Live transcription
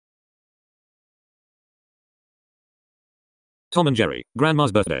Tom and Jerry,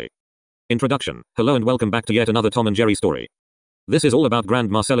 Grandma's birthday. Introduction. Hello and welcome back to yet another Tom and Jerry story. This is all about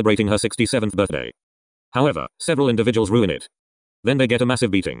Grandma celebrating her 67th birthday. However, several individuals ruin it. Then they get a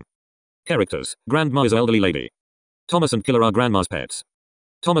massive beating. Characters. Grandma is an elderly lady. Thomas and Killer are Grandma's pets.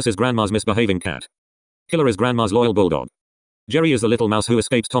 Thomas is Grandma's misbehaving cat. Killer is Grandma's loyal bulldog. Jerry is the little mouse who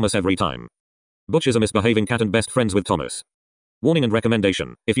escapes Thomas every time. Butch is a misbehaving cat and best friends with Thomas. Warning and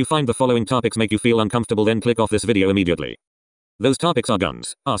recommendation. If you find the following topics make you feel uncomfortable, then click off this video immediately. Those topics are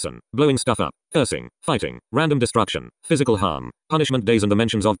guns, arson, blowing stuff up, cursing, fighting, random destruction, physical harm, punishment days and the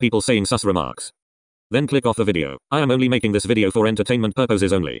mentions of people saying sus remarks. Then click off the video. I am only making this video for entertainment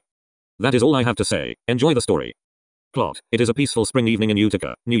purposes only. That is all I have to say. Enjoy the story. Plot. It is a peaceful spring evening in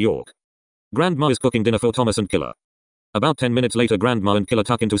Utica, New York. Grandma is cooking dinner for Thomas and Killer. About 10 minutes later, Grandma and Killer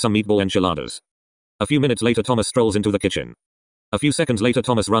tuck into some meatball enchiladas. A few minutes later, Thomas strolls into the kitchen. A few seconds later,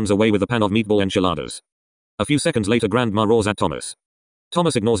 Thomas runs away with a pan of meatball enchiladas. A few seconds later, Grandma roars at Thomas.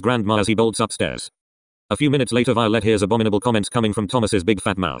 Thomas ignores Grandma as he bolts upstairs. A few minutes later, Violet hears abominable comments coming from Thomas's big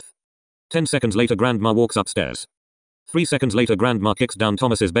fat mouth. 10 seconds later, Grandma walks upstairs. 3 seconds later, Grandma kicks down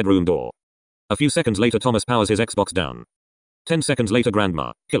Thomas's bedroom door. A few seconds later, Thomas powers his Xbox down. 10 seconds later,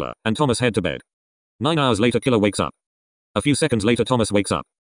 Grandma, Killer, and Thomas head to bed. 9 hours later, Killer wakes up. A few seconds later, Thomas wakes up.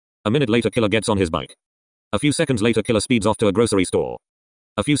 A minute later, Killer gets on his bike. A few seconds later, Killer speeds off to a grocery store.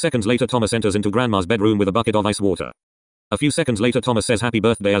 A few seconds later, Thomas enters into Grandma's bedroom with a bucket of ice water. A few seconds later, Thomas says happy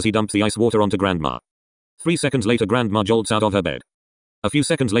birthday as he dumps the ice water onto Grandma. 3 seconds later, Grandma jolts out of her bed. A few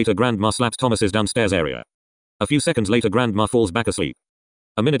seconds later, Grandma slaps Thomas's downstairs area. A few seconds later, Grandma falls back asleep.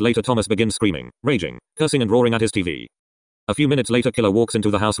 A minute later, Thomas begins screaming, raging, cursing and roaring at his TV. A few minutes later, Killer walks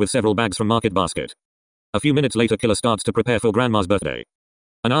into the house with several bags from Market Basket. A few minutes later, Killer starts to prepare for Grandma's birthday.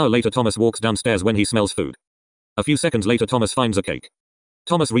 An hour later, Thomas walks downstairs when he smells food. A few seconds later, Thomas finds a cake.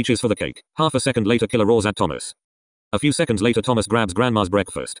 Thomas reaches for the cake. Half a second later, Killer roars at Thomas. A few seconds later, Thomas grabs Grandma's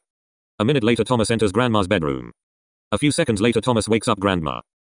breakfast. A minute later, Thomas enters Grandma's bedroom. A few seconds later, Thomas wakes up Grandma.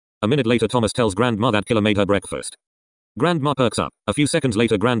 A minute later, Thomas tells Grandma that Killer made her breakfast. Grandma perks up. A few seconds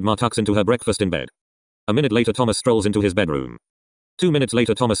later, Grandma tucks into her breakfast in bed. A minute later, Thomas strolls into his bedroom. 2 minutes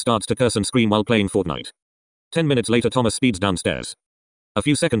later, Thomas starts to curse and scream while playing Fortnite. 10 minutes later, Thomas speeds downstairs. A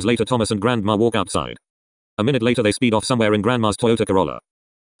few seconds later, Thomas and Grandma walk outside. A minute later, they speed off somewhere in Grandma's Toyota Corolla.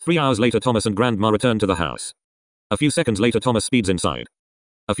 3 hours later, Thomas and Grandma return to the house. A few seconds later, Thomas speeds inside.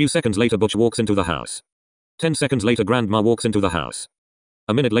 A few seconds later, Butch walks into the house. 10 seconds later, Grandma walks into the house.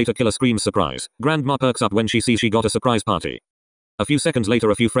 A minute later, Killer screams surprise. Grandma perks up when she sees she got a surprise party. A few seconds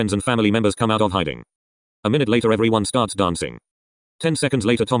later, a few friends and family members come out of hiding. A minute later, everyone starts dancing. 10 seconds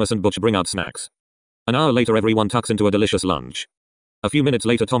later, Thomas and Butch bring out snacks. An hour later, everyone tucks into a delicious lunch. A few minutes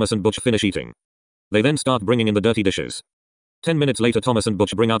later, Thomas and Butch finish eating. They then start bringing in the dirty dishes. 10 minutes later, Thomas and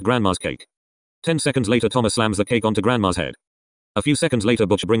Butch bring out Grandma's cake. 10 seconds later, Thomas slams the cake onto Grandma's head. A few seconds later,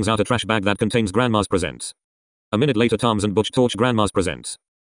 Butch brings out a trash bag that contains Grandma's presents. A minute later, Thomas and Butch torch Grandma's presents.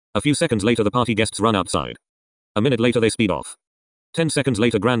 A few seconds later, the party guests run outside. A minute later, they speed off. 10 seconds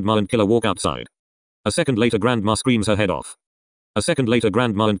later, Grandma and Killer walk outside. A second later, Grandma screams her head off. A second later,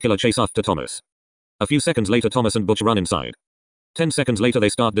 Grandma and Killer chase after Thomas. A few seconds later, Thomas and Butch run inside. 10 seconds later, they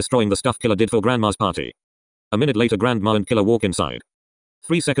start destroying the stuff Killer did for Grandma's party. A minute later, Grandma and Killer walk inside.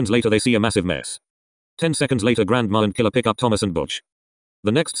 3 seconds later, they see a massive mess. 10 seconds later, Grandma and Killer pick up Thomas and Butch.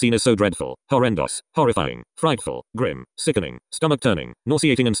 The next scene is so dreadful, horrendous, horrifying, frightful, grim, sickening, stomach-turning,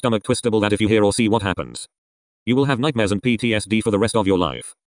 nauseating and stomach-twistable that if you hear or see what happens, you will have nightmares and PTSD for the rest of your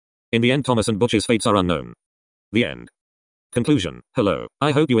life. In the end, Thomas and Butch's fates are unknown. The end. Conclusion. Hello.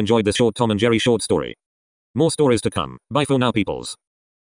 I hope you enjoyed this short Tom and Jerry short story. More stories to come. Bye for now, peoples.